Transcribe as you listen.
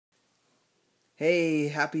Hey,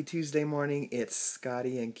 happy Tuesday morning. It's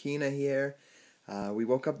Scottie and Kina here. We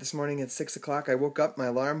woke up this morning at 6 o'clock. I woke up, my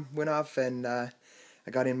alarm went off, and I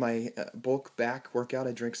got in my bulk back workout.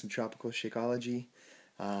 I drank some tropical Shakeology.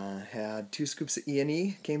 Had 2 scoops of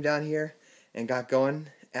E&E, came down here and got going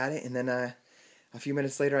at it. And then a few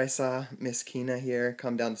minutes later, I saw Miss Kina here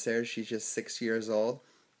come downstairs. She's just 6 years old.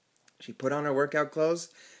 She put on her workout clothes,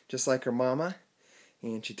 just like her mama,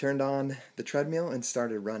 and she turned on the treadmill and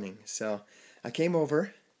started running. So I came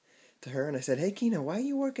over to her and I said, "Hey Kina, why are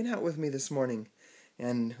you working out with me this morning?"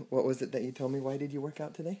 And what was it that you told me? Why did you work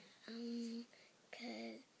out today?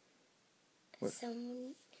 'Cause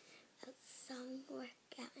some work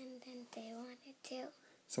out and then they wanted to.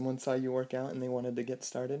 Someone saw you work out and they wanted to get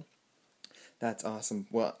started? That's awesome.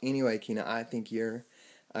 Well, anyway, Kina, I think you're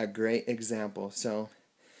a great example. So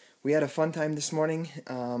we had a fun time this morning.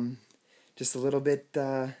 Just a little bit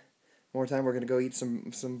more time. We're going to go eat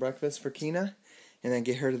some breakfast for Kina and then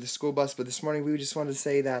get her to the school bus. But this morning we just wanted to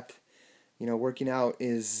say that, working out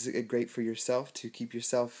is great for yourself, to keep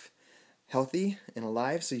yourself healthy and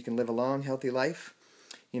alive so you can live a long, healthy life.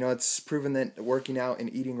 It's proven that working out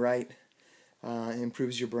and eating right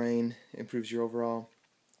improves your brain, improves your overall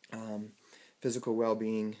physical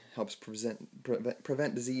well-being, helps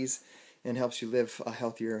prevent disease, and helps you live a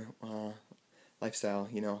healthier lifestyle.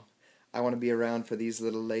 I want to be around for these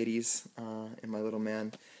little ladies and my little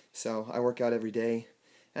man, so I work out every day.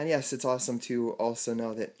 And yes, it's awesome to also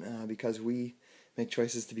know that because we make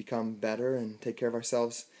choices to become better and take care of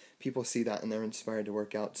ourselves, people see that and they're inspired to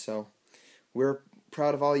work out. So we're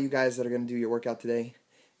proud of all you guys that are going to do your workout today,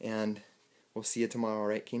 and we'll see you tomorrow, all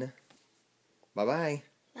right, Kina? Bye-bye.